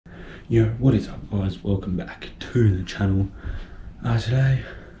Yo, what is up guys? Welcome back to the channel. Today,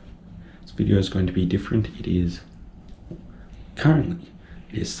 this video is going to be different. It is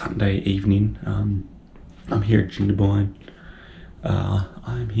Sunday evening. I'm here at Jindabyne.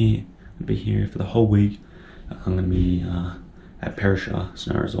 I'm here, I'll be here for the whole week. I'm going to be at Perisher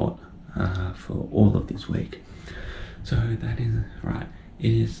Snow Resort for all of this week. So that is, right, it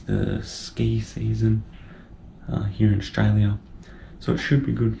is the ski season here in Australia. So it should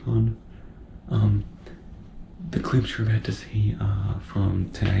be good fun. The clips you're about to see are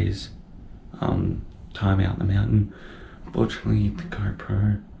from today's time out in the mountain. Unfortunately, the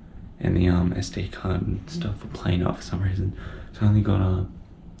GoPro and the SD card and stuff were playing up for some reason. So I only got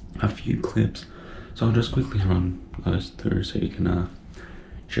a few clips. So I'll just quickly run those through so you can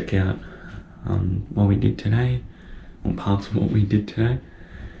check out what we did today, or parts of what we did today.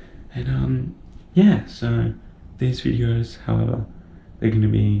 And yeah, so these videos, however, they're going to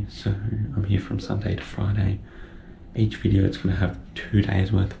be, so I'm here from Sunday to Friday. Each video is going to have 2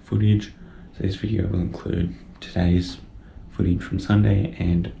 days worth of footage. So this video will include today's footage from Sunday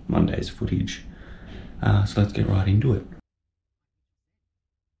and Monday's footage. So let's get right into it.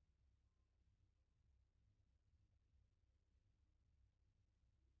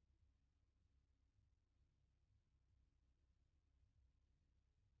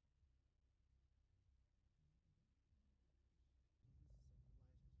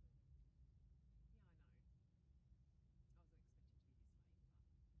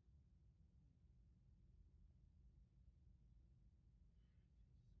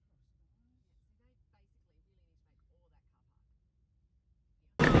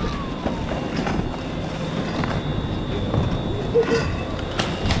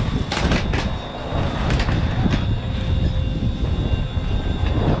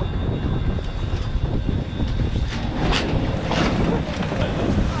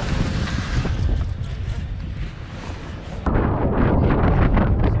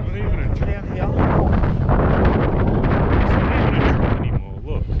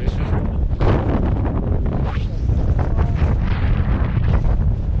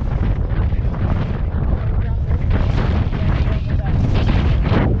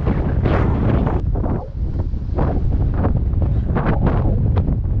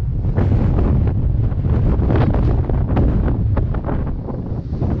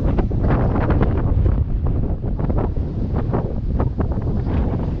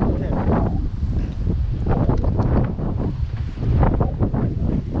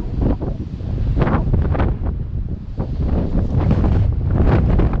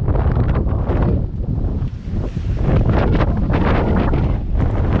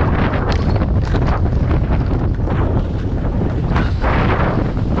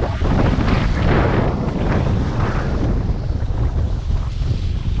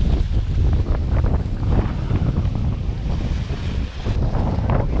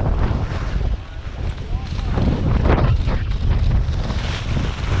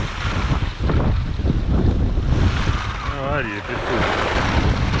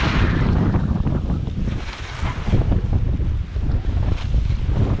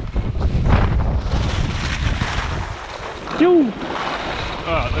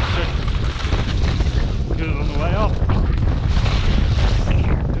 Alright, let's check. Get it on the way up.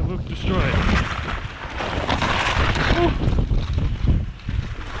 It looked destroyed.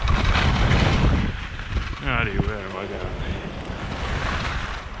 Alrighty, where am I going?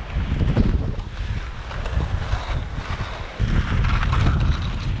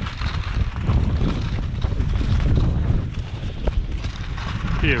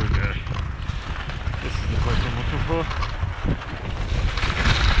 Here we go. This is the place I'm looking for.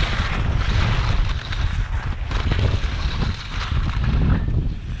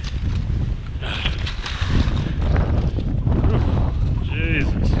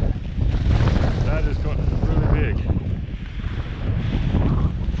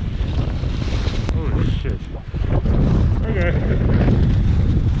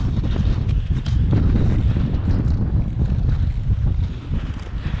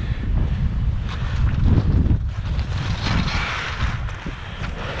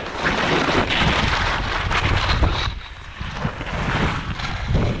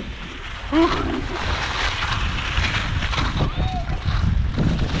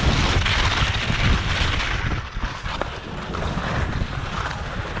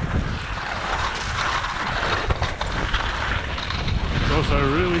 It's also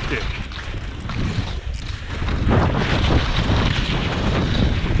really thick.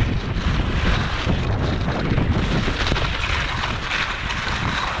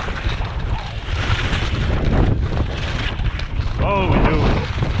 Oh, we do.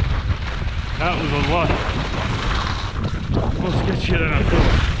 that was a lot more sketchier than I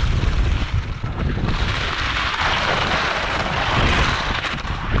thought.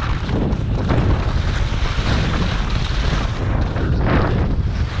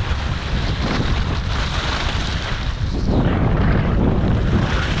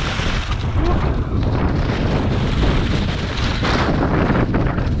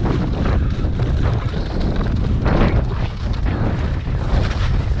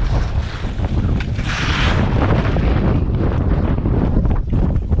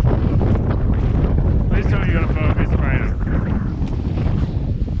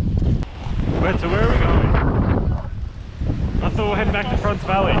 So where are we going? I thought we're heading back to Fronts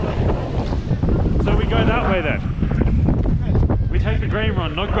Valley. So we go that way then. We take the green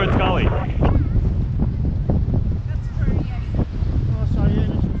run, not Goats Gully. That's true, yes. Oh, sorry, yeah,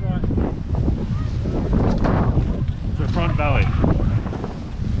 this was right. So Front Valley.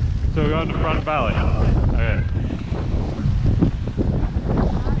 So we're going to Front Valley. Okay.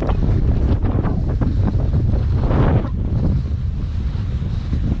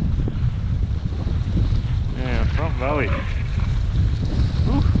 Front Valley.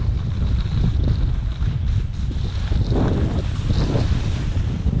 Whew.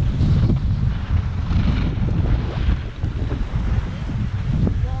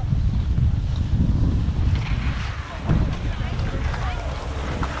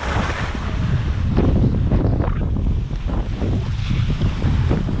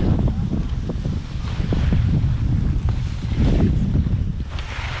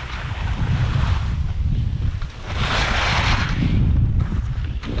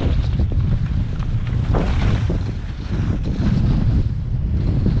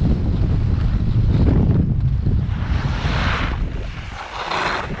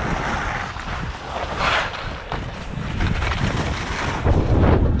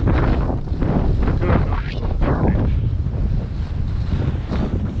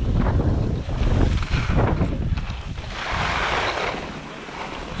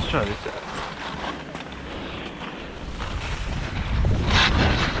 Try this out.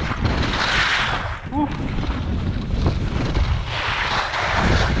 Woo.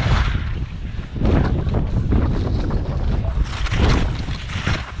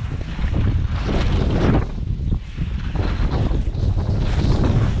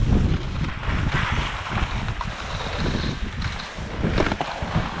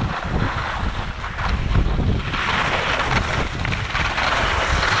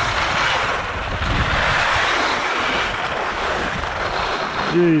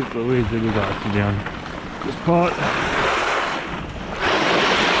 Jeez Louise, it was icy down this part.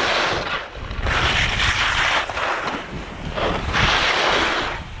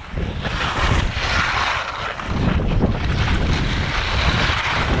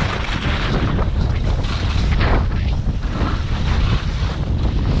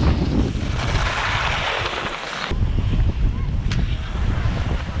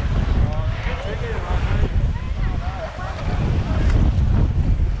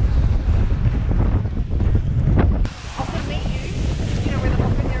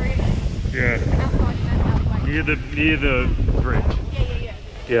 Near the bridge.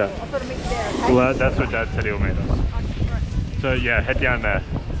 Yeah. I'll put a meet there, okay? Well, that's what Dad said he'll meet us. So yeah, head down there.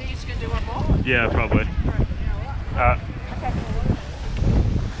 So you're just going to do one more? Yeah, probably.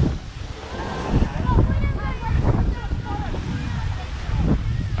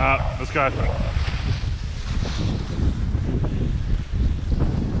 Let's go.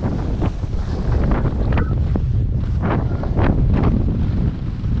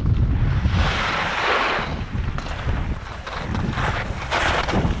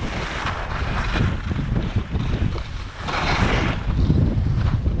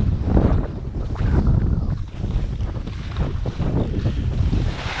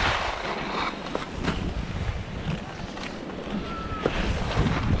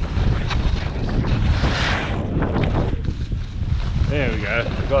 There we go,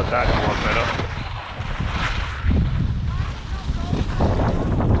 got that a lot better.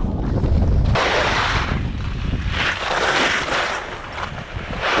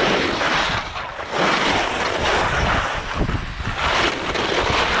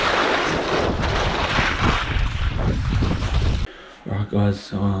 Alright guys,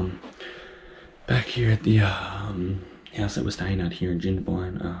 so back here at the house that we're staying at here in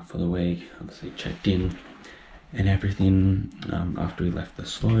Jindabyne for the week. Obviously checked in and everything after we left the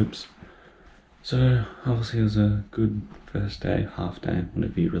slopes. So obviously it was a good first day, half day,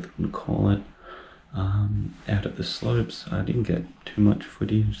 whatever you really want to call it. Out at the slopes, I didn't get too much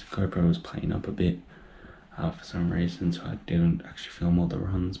footage. The GoPro was playing up a bit for some reason, so I didn't actually film all the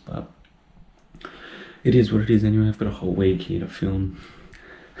runs, but it is what it is anyway. I've got a whole week here to film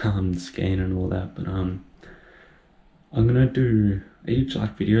skiing and all that, but I'm gonna do each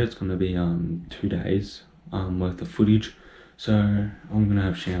like video. It's gonna be 2 days worth of footage. So I'm gonna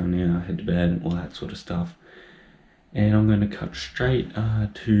have a shower now, head to bed and all that sort of stuff, and I'm gonna cut straight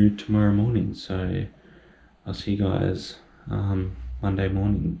to tomorrow morning. So I'll see you guys Monday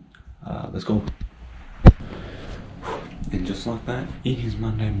morning. Let's go. And just like that, it is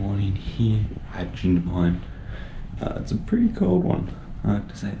Monday morning here at Jindabyne. It's a pretty cold one,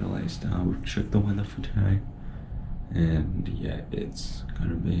 to say the least. We've checked the weather for today, and yeah, it's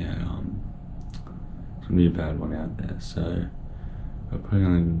gonna be a bad one out there. So we're probably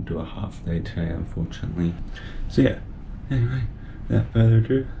only gonna do a half day today, unfortunately. So yeah, anyway, without further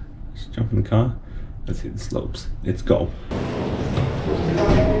ado, let's jump in the car. Let's hit the slopes. Let's go.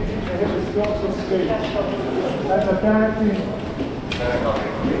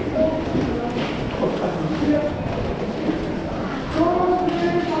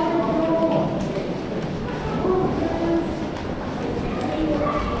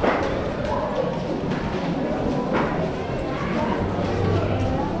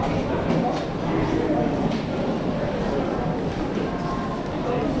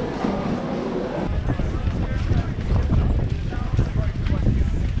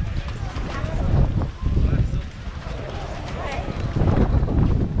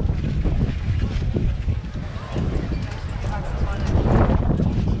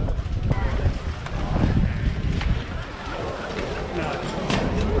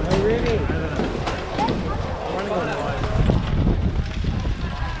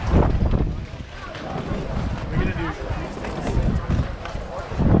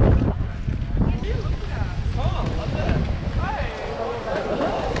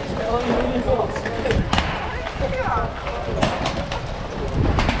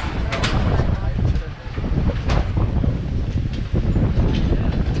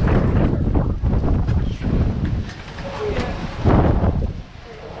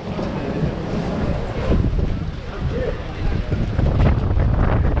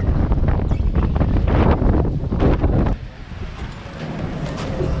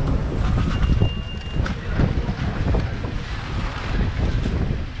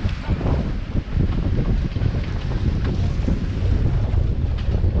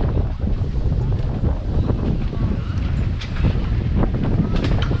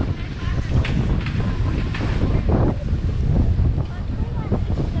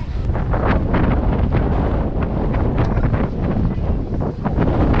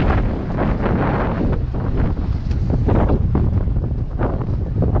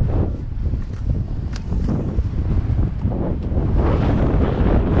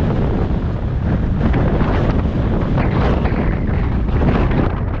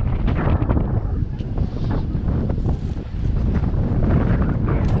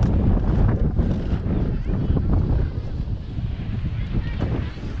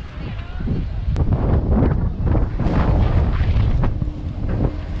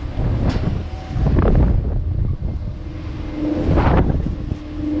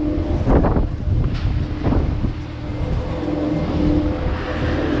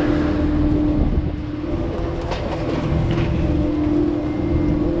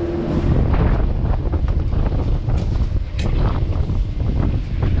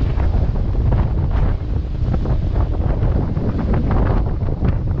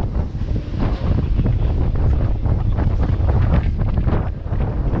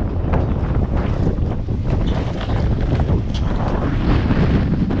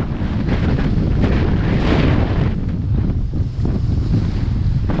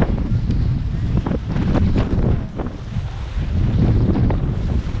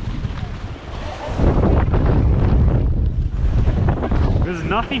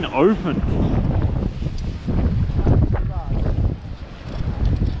 Nothing open.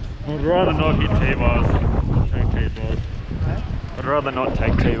 I'd rather not hit T-bars. Take T-bars. I'd rather not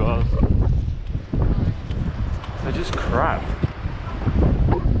take T-bars. They're just crap.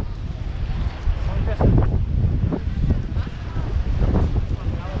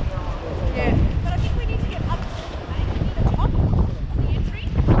 Yeah, but I think we need to get up near the top of the entry.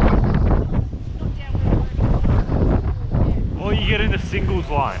 Not down where we're Or you get in a singles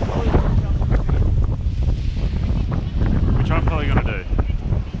line. Which I'm probably going to do.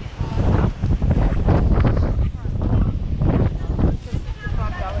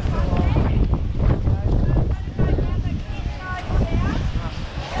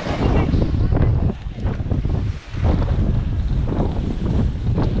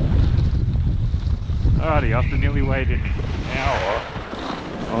 Alrighty, after nearly waiting an hour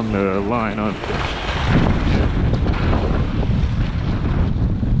on the line on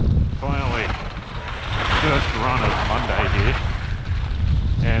first run of Monday here,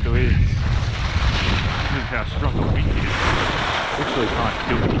 and with how strong the wind is, literally can't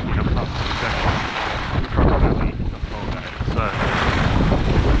do anything apart from exactly probably the whole day. So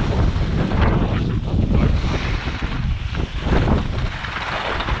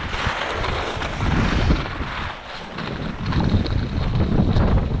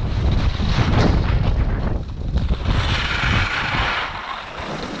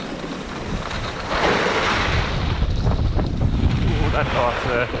that's ice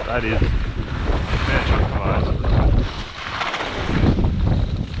there. That is fair chunk of ice.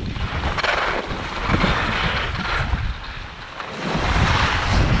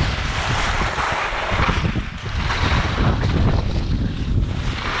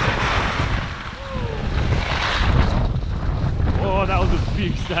 Oh, that was a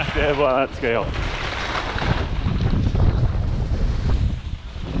big stack there by that scale.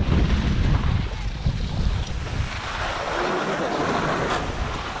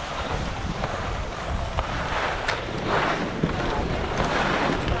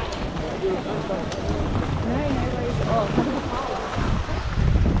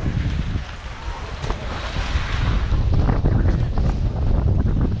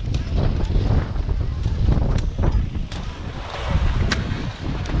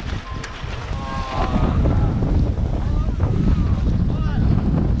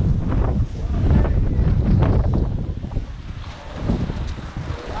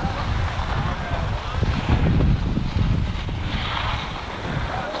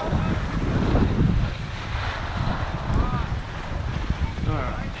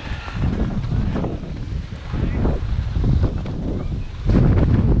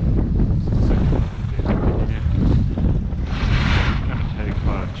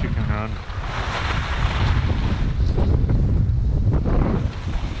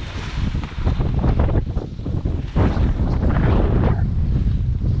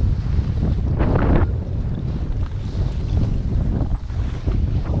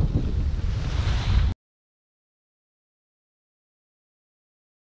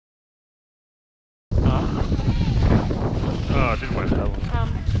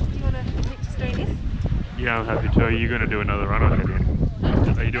 Yeah, I'm happy to. Are you going to do another run or head in?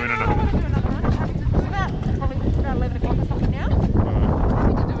 Are you doing another one? It's probably about 11 o'clock or something now. We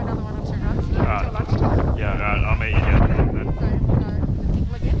can do another one or two runs. Yeah, right, I'll meet you down there then. So, the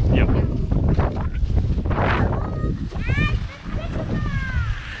single again? Yep.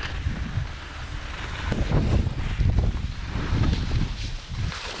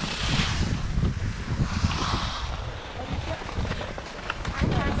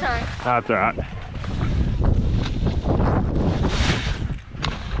 Sorry. That's alright.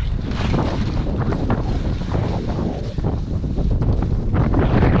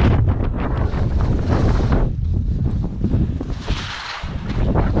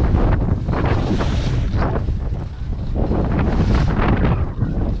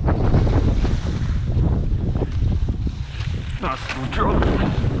 Nice little drop.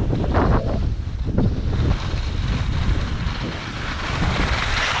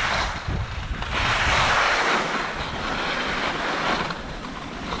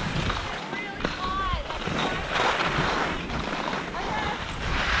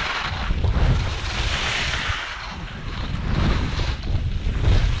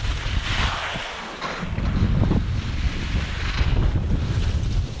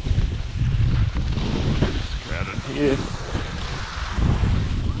 Crowded here.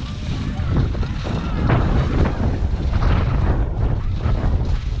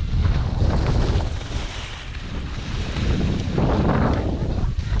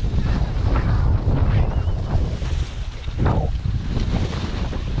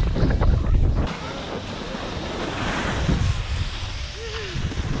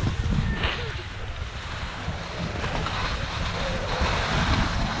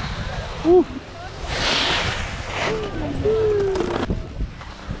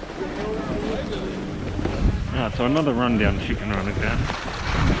 Alright, so another run down Chicken Run again.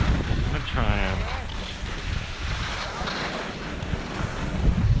 I'm gonna try and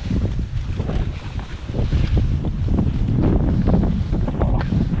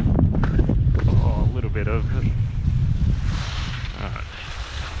a little bit of it. Alright.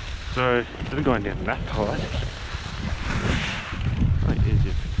 So instead of going down that tight, quite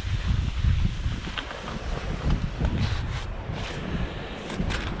easy.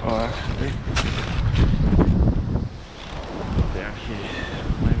 Oh, actually, down here,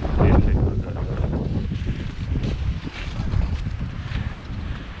 maybe clear kick with that.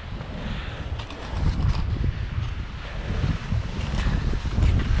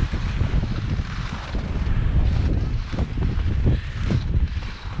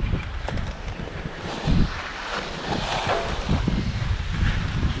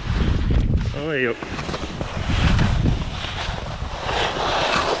 Oh, yep.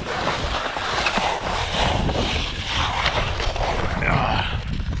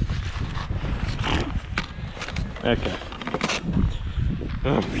 Okay.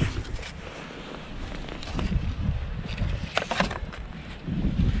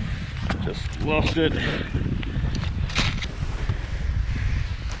 Just lost it.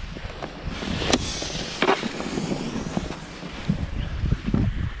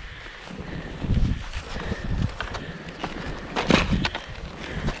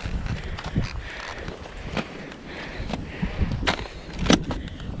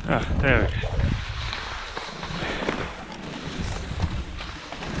 Ah, there we go.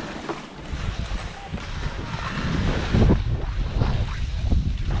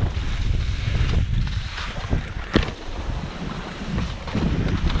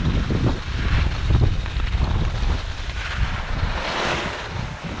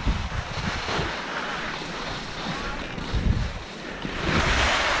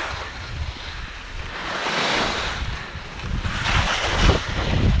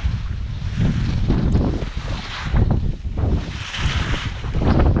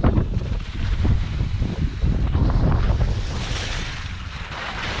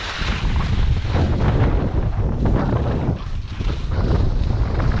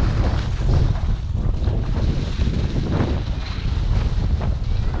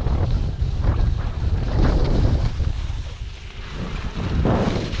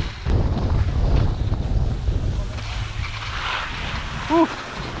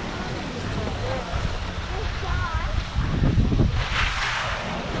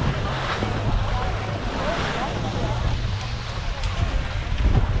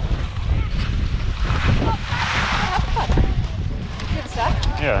 Good stuff.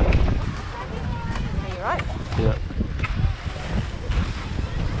 Yeah. Are you right? Yeah.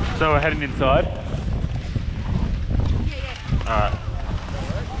 So we're heading inside. Alright.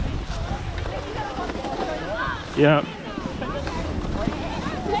 Yeah.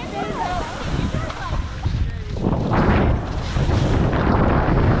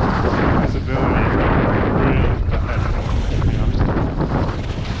 Visibility is really bad.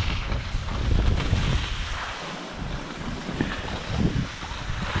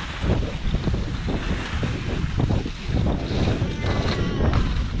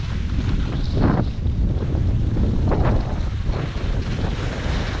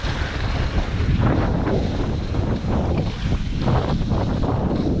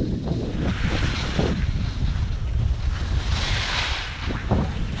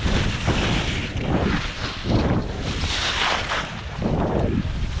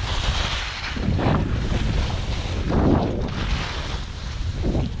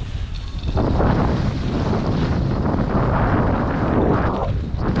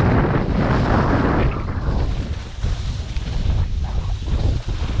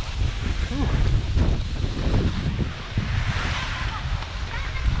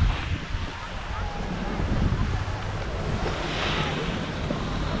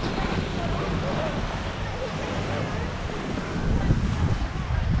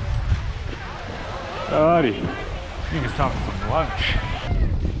 Alrighty. I think it's time for some lunch.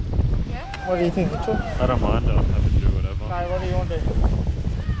 What do you think, Mitchell? I don't mind, I'll have to do whatever. Okay, what do you want to do?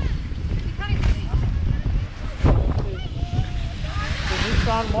 You can't even see. So this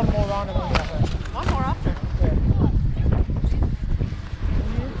run, one more round and then we'll go. One more after.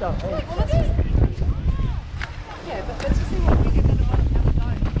 You've done it. Well, let's just... Yeah, but let's just see what we get in the bottom, how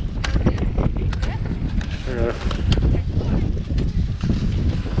we go. Okay. Alright.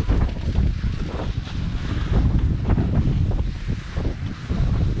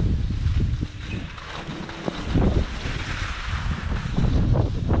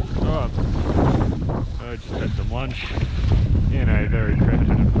 I just had some lunch in a very crowded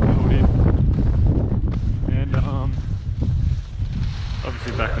building. And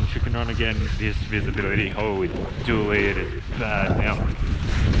obviously back on Chicken Run again. This visibility, holy dooly, it is bad now.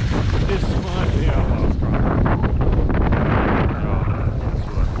 This might be our last run. Oh, that's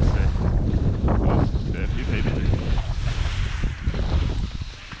what I can say. Oh, there, a few people.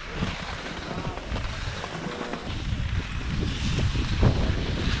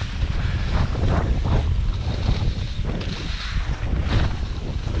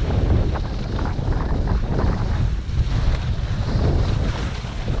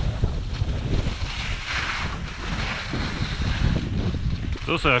 It's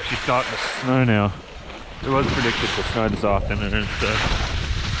also actually starting to snow now. It was predicted to snow this afternoon, so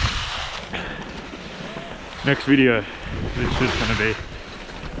next video, this is going to be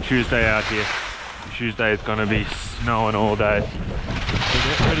Tuesday out here. Tuesday is going to be snowing all day.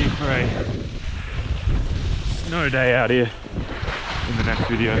 get ready for a snow day out here in the next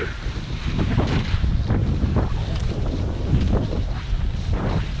video.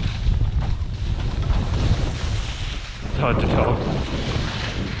 It's hard to tell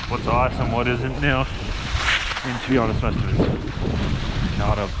what's ice and what isn't now. And to be honest, most of it's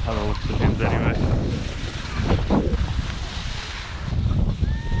not a other looks of things anyway.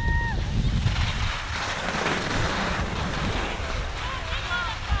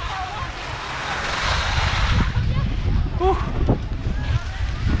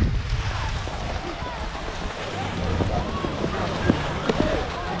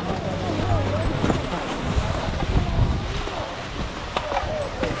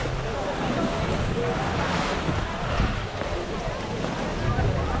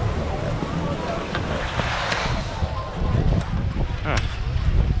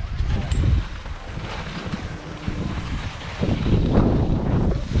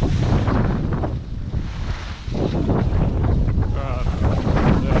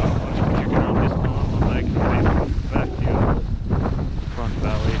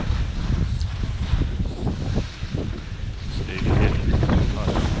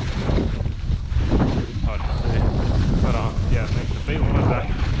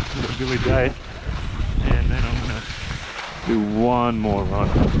 Day, and then I'm gonna do one more run.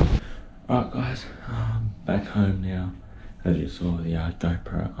 Alright guys, back home now. As you saw, the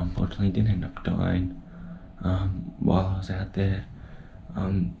GoPro unfortunately did end up dying while I was out there.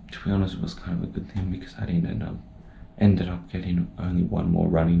 To be honest, it was kind of a good thing because I didn't ended up getting only one more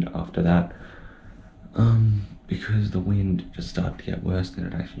running after that. Because the wind just started to get worse, then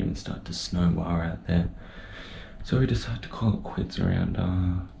it actually even started to snow while we were out there. So we decided to call it quits around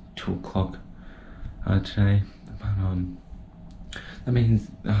 2 o'clock today. But that means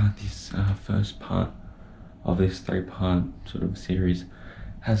this first part of this 3-part sort of series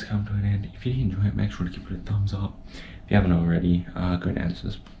has come to an end. If you did enjoy it, make sure to give it a thumbs up. If you haven't already, go down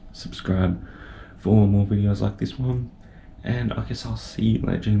and subscribe for more videos like this one. And I guess I'll see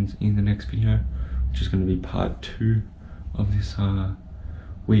Legends in the next video, which is going to be part 2 of this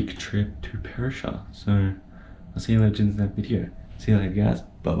week trip to Perisher. So I'll see you Legends in that video. See you later guys,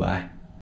 bye bye.